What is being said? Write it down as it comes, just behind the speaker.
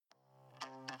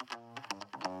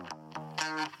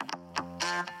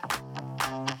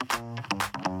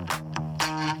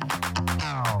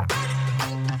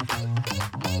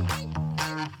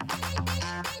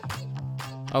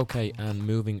Okay, and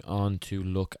moving on to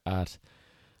look at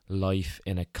life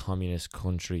in a communist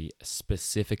country,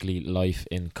 specifically life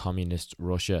in communist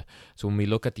Russia. So when we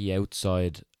look from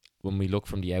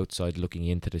the outside looking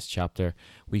into this chapter,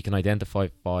 we can identify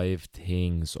five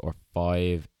things or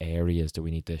five areas that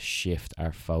we need to shift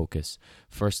our focus.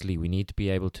 Firstly, we need to be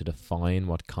able to define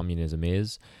what communism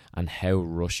is and how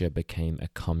Russia became a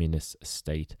communist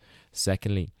state.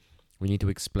 Secondly, we need to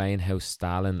explain how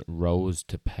Stalin rose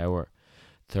to power.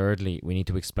 Thirdly, we need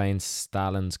to explain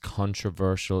Stalin's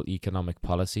controversial economic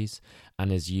policies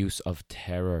and his use of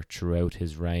terror throughout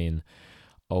his reign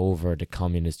over the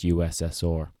communist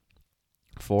USSR.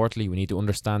 Fourthly, we need to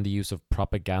understand the use of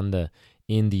propaganda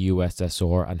in the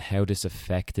USSR and how this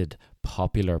affected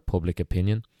popular public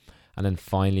opinion. And then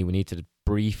finally, we need to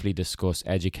briefly discuss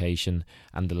education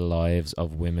and the lives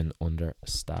of women under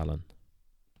Stalin.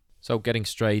 So getting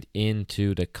straight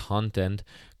into the content,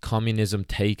 communism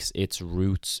takes its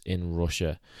roots in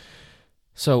Russia.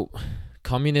 So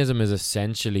communism is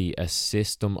essentially a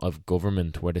system of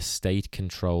government where the state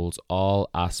controls all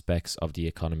aspects of the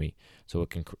economy. So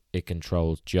it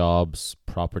controls jobs,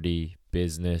 property,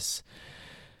 business.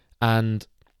 And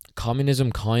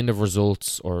communism kind of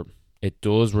it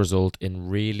does result in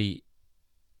really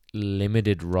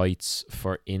limited rights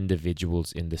for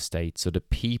individuals in the state. So the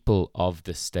people of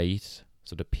the state,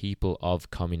 so the people of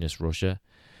communist Russia,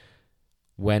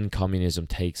 when communism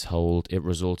takes hold, it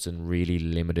results in really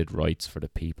limited rights for the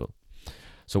people.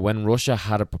 So when Russia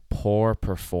had a poor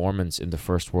performance in the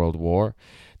First World War,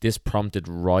 this prompted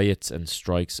riots and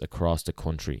strikes across the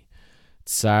country.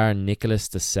 Tsar Nicholas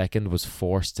II was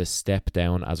forced to step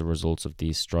down as a result of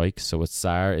these strikes. So a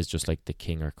Tsar is just like the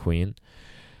king or queen.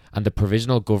 And the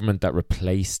provisional government that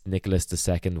replaced Nicholas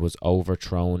II was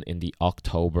overthrown in the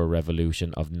October Revolution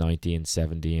of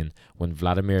 1917 when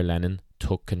Vladimir Lenin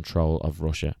took control of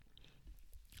Russia.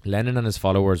 Lenin and his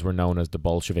followers were known as the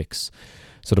Bolsheviks.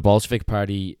 So the Bolshevik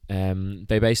Party,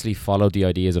 they basically followed the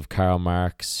ideas of Karl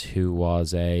Marx, who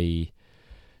was a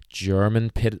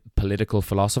German political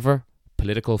philosopher,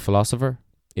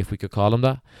 if we could call him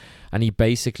that. And he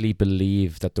basically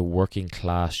believed that the working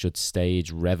class should stage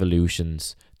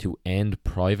revolutions to end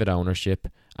private ownership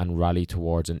and rally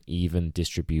towards an even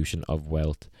distribution of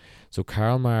wealth. So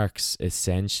Karl Marx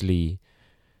essentially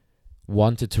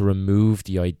wanted to remove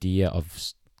the idea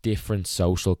of different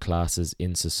social classes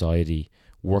in society,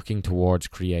 working towards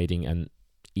creating an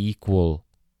equal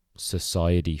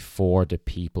society for the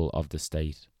people of the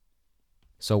state.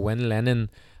 So when Lenin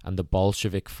and the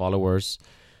Bolshevik followers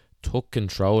took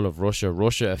control of Russia,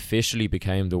 Russia officially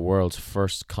became the world's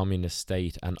first communist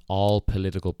state, and all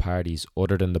political parties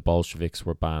other than the Bolsheviks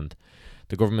were banned.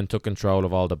 The government took control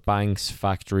of all the banks,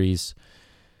 factories,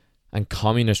 and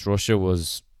communist Russia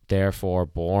was therefore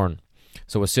born.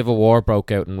 So a civil war broke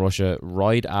out in Russia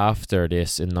right after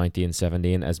this in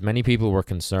 1917, as many people were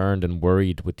concerned and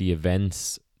worried with the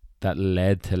events that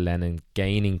led to Lenin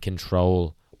gaining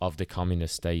control of the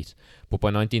communist state. But by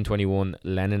 1921,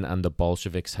 Lenin and the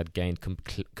Bolsheviks had gained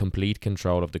complete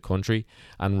control of the country,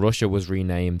 and Russia was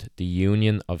renamed the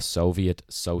Union of Soviet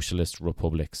Socialist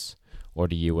Republics, or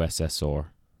the USSR.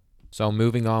 So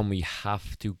moving on, we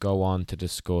have to go on to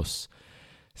discuss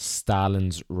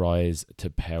Stalin's rise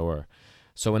to power.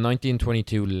 So in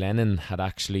 1922, Lenin had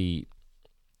actually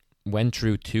went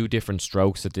through two different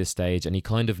strokes at this stage, and he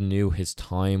kind of knew his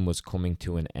time was coming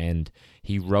to an end.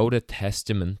 He wrote a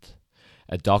testament,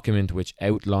 a document which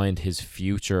outlined his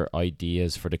future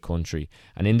ideas for the country.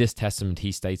 And in this testament,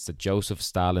 he states that Joseph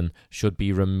Stalin should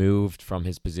be removed from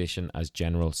his position as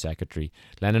General Secretary.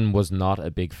 Lenin was not a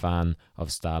big fan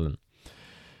of Stalin.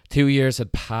 2 years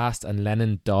had passed and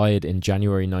Lenin died in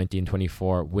January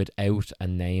 1924 without a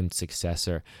named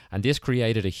successor, and this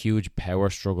created a huge power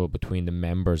struggle between the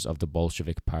members of the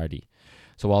Bolshevik Party.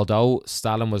 So although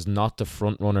Stalin was not the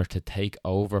frontrunner to take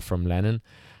over from Lenin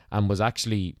and was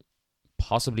actually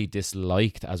possibly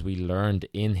disliked, as we learned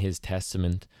in his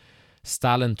testament,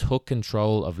 Stalin took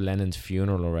control of Lenin's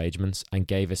funeral arrangements and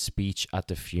gave a speech at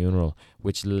the funeral,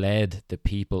 which led the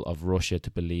people of Russia to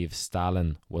believe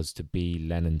Stalin was to be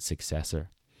Lenin's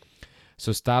successor.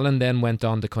 So Stalin then went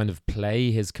on to kind of play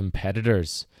his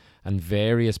competitors and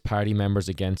various party members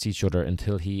against each other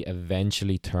until he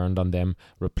eventually turned on them,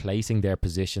 replacing their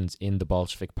positions in the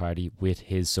Bolshevik Party with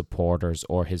his supporters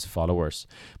or his followers.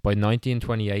 By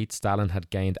 1928, Stalin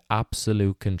had gained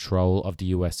absolute control of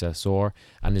the USSR,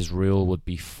 and his rule would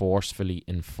be forcefully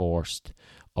enforced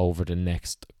over the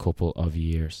next couple of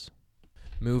years.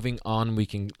 Moving on, we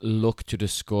can look to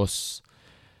discuss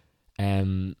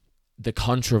the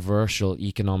controversial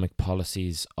economic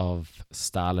policies of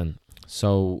Stalin.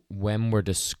 So when we're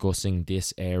discussing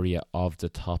this area of the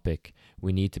topic,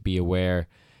 we need to be aware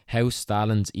how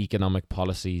Stalin's economic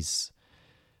policies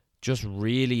just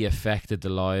really affected the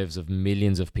lives of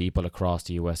millions of people across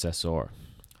the USSR.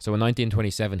 So in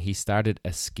 1927, he started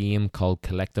a scheme called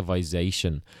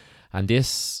collectivization, and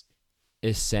this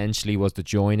essentially was the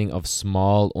joining of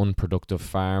small, unproductive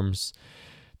farms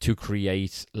to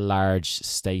create large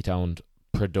state-owned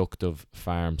productive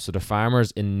farms. So the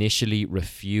farmers initially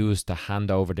refused to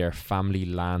hand over their family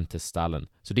land to Stalin.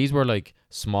 So these were like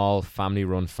small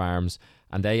family-run farms,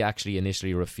 and they actually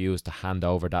initially refused to hand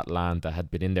over that land that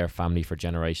had been in their family for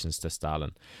generations to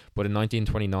Stalin. But in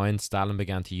 1929, Stalin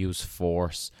began to use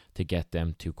force to get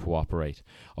them to cooperate.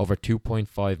 Over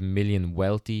 2.5 million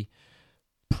wealthy,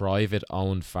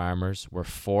 private-owned farmers were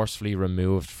forcefully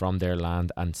removed from their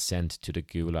land and sent to the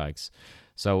gulags.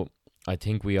 So I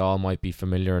think we all might be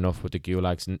familiar enough with the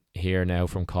gulags here now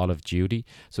from Call of Duty.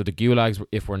 So the gulags,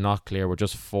 if we're not clear, were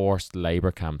just forced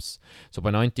labour camps. So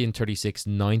by 1936,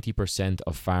 90%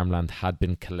 of farmland had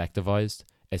been collectivized,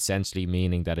 essentially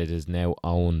meaning that it is now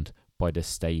owned by the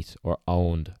state or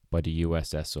owned by the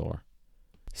USSR.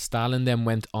 Stalin then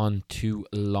went on to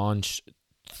launch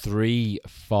 3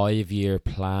 5-year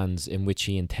plans in which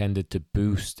he intended to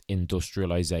boost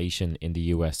industrialization in the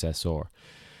USSR.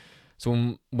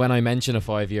 So when I mention a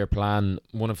 5-year plan,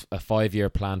 a 5-year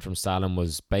plan from Stalin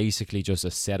was basically just a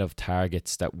set of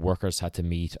targets that workers had to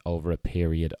meet over a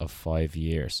period of 5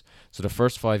 years. So the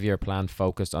first 5-year plan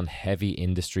focused on heavy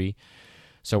industry.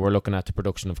 So we're looking at the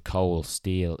production of coal,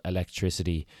 steel,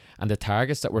 electricity, and the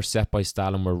targets that were set by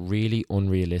Stalin were really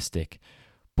unrealistic,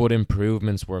 but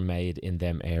improvements were made in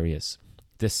them areas.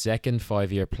 The second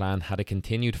 5-year plan had a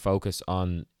continued focus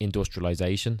on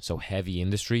industrialization, so heavy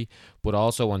industry, but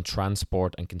also on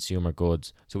transport and consumer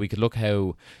goods. So we could look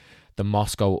how the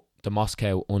Moscow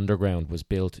Underground was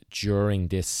built during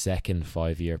this second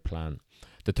 5-year plan.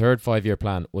 The third 5-year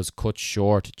plan was cut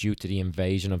short due to the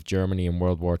invasion of Germany in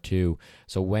World War II.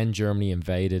 So when Germany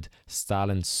invaded,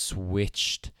 Stalin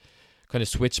switched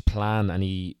plan, and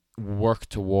he work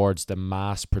towards the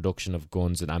mass production of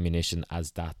guns and ammunition,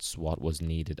 as that's what was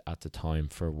needed at the time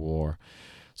for war.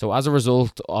 So as a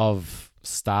result of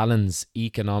Stalin's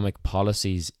economic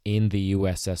policies in the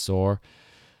USSR,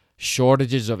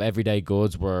 shortages of everyday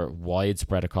goods were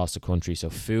widespread across the country. So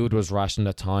food was rationed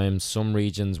at times. Some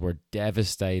regions were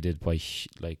devastated by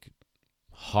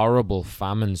horrible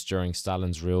famines during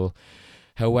Stalin's rule.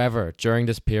 However, during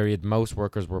this period, most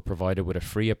workers were provided with a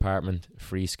free apartment,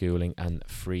 free schooling, and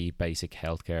free basic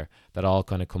healthcare that all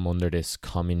kind of come under this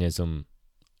communism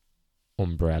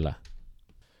umbrella.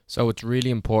 So it's really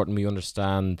important we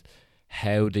understand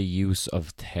how the use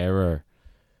of terror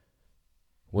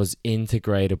was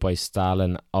integrated by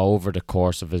Stalin over the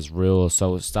course of his rule.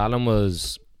 So Stalin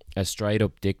was a straight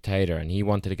up dictator, and he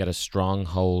wanted to get a strong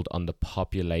hold on the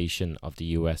population of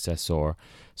the USSR.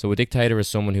 So a dictator is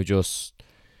someone who just,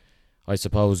 I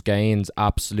suppose, gains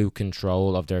absolute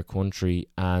control of their country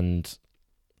and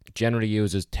generally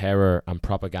uses terror and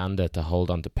propaganda to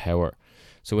hold on to power.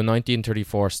 So in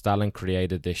 1934, Stalin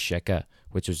created the Cheka,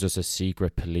 which was just a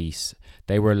secret police.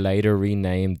 They were later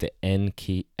renamed the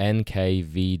NKVD,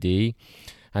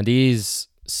 and these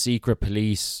secret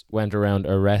police went around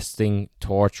arresting,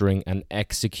 torturing, and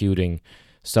executing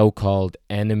so-called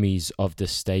enemies of the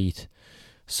state.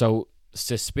 So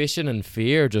suspicion and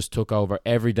fear just took over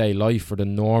everyday life for the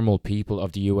normal people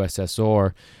of the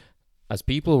USSR, as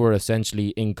people were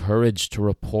essentially encouraged to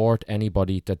report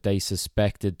anybody that they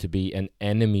suspected to be an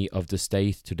enemy of the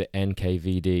state to the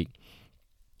NKVD.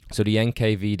 So the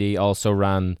NKVD also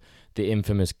ran the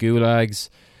infamous gulags.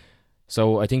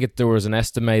 So I think there was an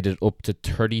estimated up to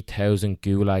 30,000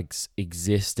 gulags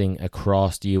existing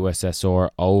across the USSR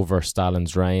over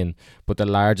Stalin's reign, but the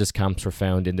largest camps were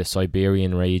found in the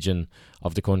Siberian region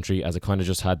of the country, as it kind of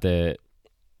just had the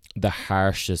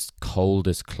harshest,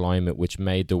 coldest climate, which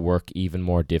made the work even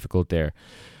more difficult there.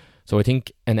 So I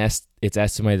think it's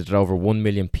estimated that over 1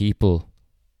 million people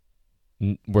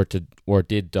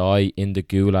did die in the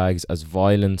gulags, as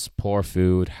violence, poor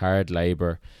food, hard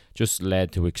labour just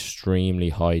led to extremely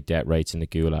high death rates in the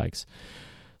gulags.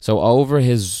 So over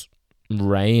his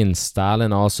reign,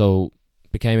 Stalin also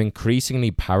became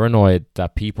increasingly paranoid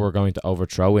that people were going to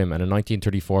overthrow him, and in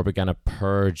 1934 began a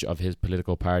purge of his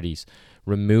political parties,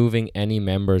 removing any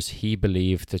members he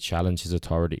believed to challenge his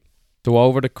authority. So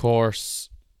over the course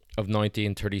of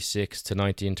 1936 to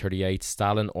 1938,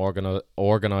 Stalin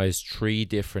organized 3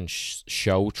 different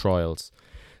show trials.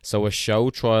 So a show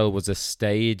trial was a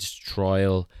staged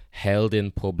trial held in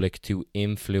public to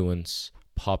influence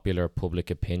popular public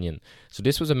opinion. So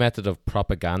this was a method of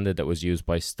propaganda that was used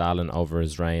by Stalin over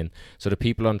his reign. So the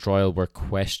people on trial were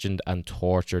questioned and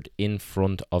tortured in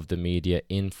front of the media,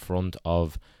 in front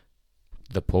of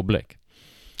the public.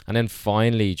 And then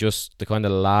finally, just the kind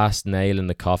of last nail in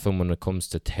the coffin when it comes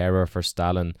to terror for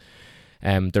Stalin,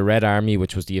 the Red Army,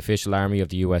 which was the official army of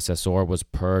the USSR, was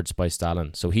purged by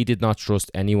Stalin. So he did not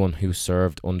trust anyone who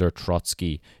served under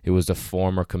Trotsky, who was the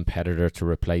former competitor to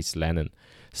replace Lenin.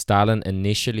 Stalin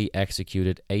initially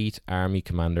executed 8 army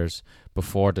commanders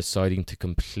before deciding to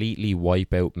completely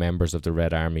wipe out members of the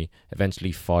Red Army,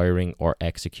 eventually firing or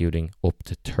executing up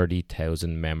to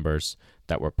 30,000 members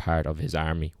that were part of his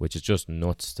army, which is just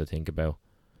nuts to think about.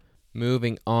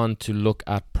 Moving on to look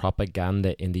at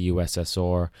propaganda in the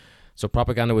USSR. So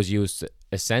propaganda was used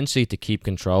essentially to keep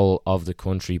control of the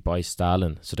country by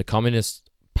Stalin. So the Communist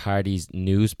Party's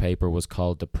newspaper was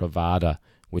called the Pravda,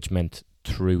 which meant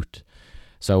truth.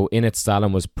 So in it,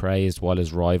 Stalin was praised while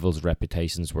his rivals'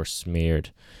 reputations were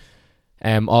smeared.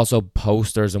 Also,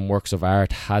 posters and works of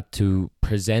art had to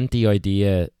present the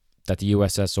idea that the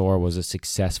USSR was a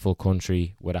successful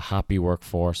country with a happy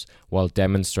workforce while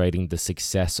demonstrating the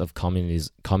success of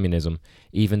communism,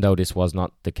 even though this was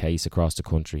not the case across the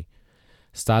country.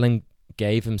 Stalin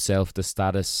gave himself the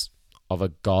status of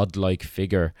a godlike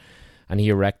figure, and he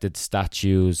erected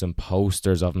statues and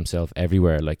posters of himself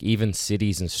everywhere. Like even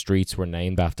cities and streets were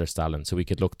named after Stalin. So we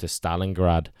could look to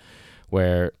Stalingrad,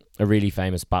 where a really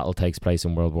famous battle takes place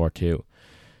in World War II.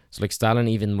 So like Stalin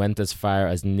even went as far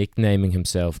as nicknaming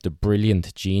himself the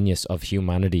brilliant genius of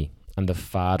humanity and the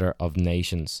father of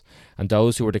nations. And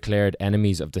those who were declared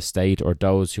enemies of the state or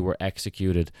those who were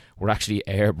executed were actually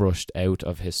airbrushed out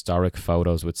of historic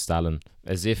photos with Stalin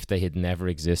as if they had never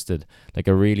existed. Like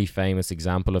a really famous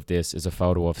example of this is a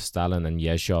photo of Stalin and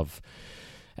Yezhov,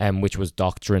 which was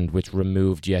doctrined, which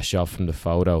removed Yezhov from the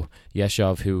photo.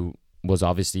 Yezhov, who was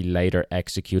obviously later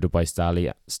executed by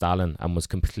Stalin and was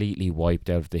completely wiped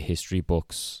out of the history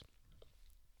books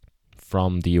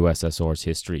from the USSR's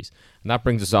histories. And that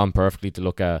brings us on perfectly to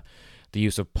look at the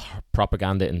use of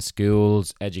propaganda in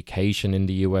schools, education in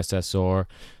the USSR.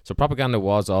 So propaganda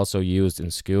was also used in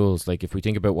schools. Like if we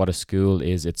think about what a school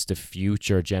is, it's the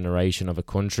future generation of a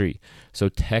country. So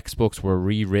textbooks were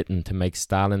rewritten to make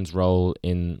Stalin's role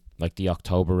in like the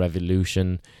October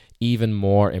Revolution even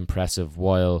more impressive,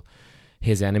 while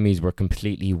his enemies were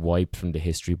completely wiped from the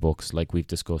history books, like we've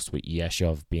discussed with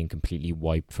Yezhov being completely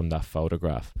wiped from that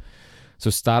photograph. So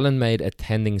Stalin made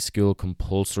attending school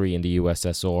compulsory in the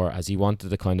USSR as he wanted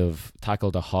to kind of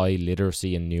tackle the high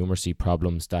literacy and numeracy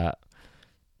problems that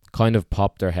kind of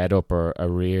popped their head up or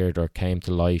reared or came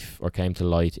to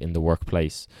light in the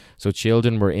workplace. So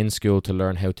children were in school to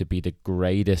learn how to be the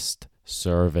greatest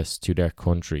service to their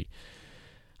country.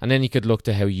 And then you could look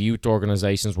to how youth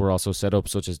organisations were also set up,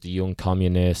 such as the Young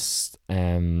Communists.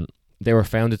 They were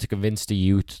founded to convince the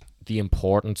youth the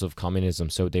importance of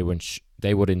communism, so they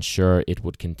would ensure it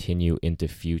would continue into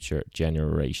future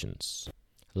generations.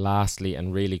 Lastly,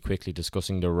 and really quickly,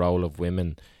 discussing the role of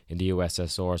women in the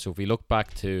USSR. So if we look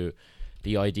back to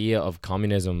the idea of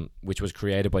communism, which was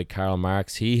created by Karl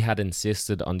Marx, he had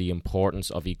insisted on the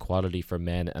importance of equality for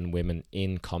men and women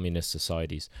in communist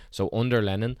societies. So under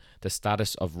Lenin, the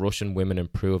status of Russian women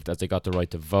improved as they got the right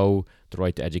to vote, the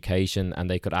right to education, and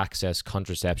they could access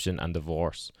contraception and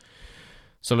divorce.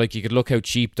 So like you could look how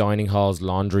cheap dining halls,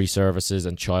 laundry services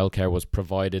and childcare was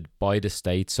provided by the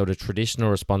state, so the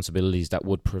traditional responsibilities that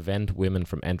would prevent women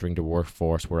from entering the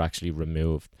workforce were actually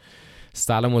removed.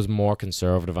 Stalin was more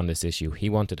conservative on this issue. He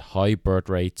wanted high birth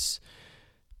rates,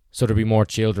 so there'd be more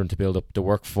children to build up the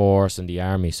workforce and the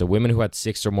army. So women who had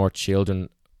 6 or more children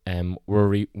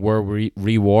were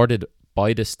rewarded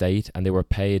by the state, and they were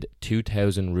paid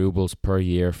 2,000 rubles per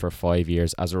year for 5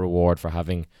 years as a reward for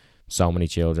having so many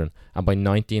children. And by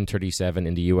 1937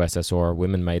 in the USSR,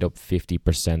 women made up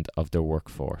 50% of their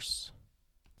workforce.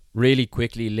 Really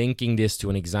quickly linking this to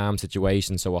an exam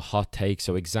situation, so a hot take.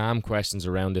 So exam questions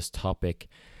around this topic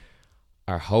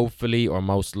are hopefully or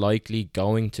most likely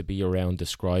going to be around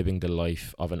describing the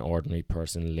life of an ordinary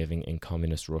person living in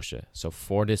communist Russia. So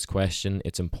for this question,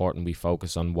 it's important we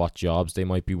focus on what jobs they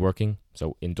might be working.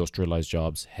 So industrialized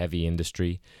jobs, heavy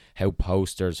industry, how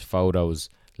posters, photos,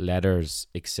 letters,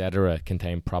 etc.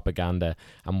 contain propaganda,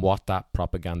 and what that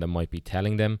propaganda might be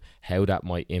telling them, how that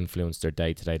might influence their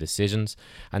day-to-day decisions.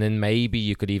 And then maybe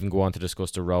you could even go on to discuss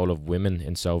the role of women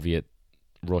in Soviet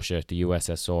Russia, the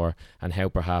USSR, and how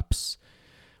perhaps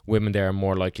women there are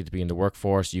more likely to be in the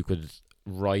workforce. You could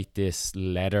write this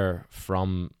letter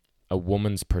from a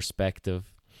woman's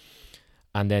perspective.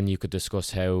 And then you could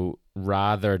discuss how,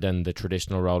 rather than the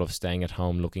traditional role of staying at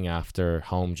home, looking after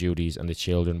home duties and the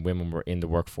children, women were in the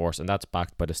workforce. And that's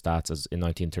backed by the stats, as in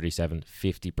 1937,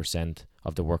 50%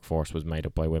 of the workforce was made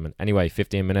up by women. Anyway,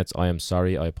 15 minutes. I am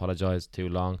sorry. I apologize. Too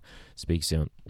long. Speak soon.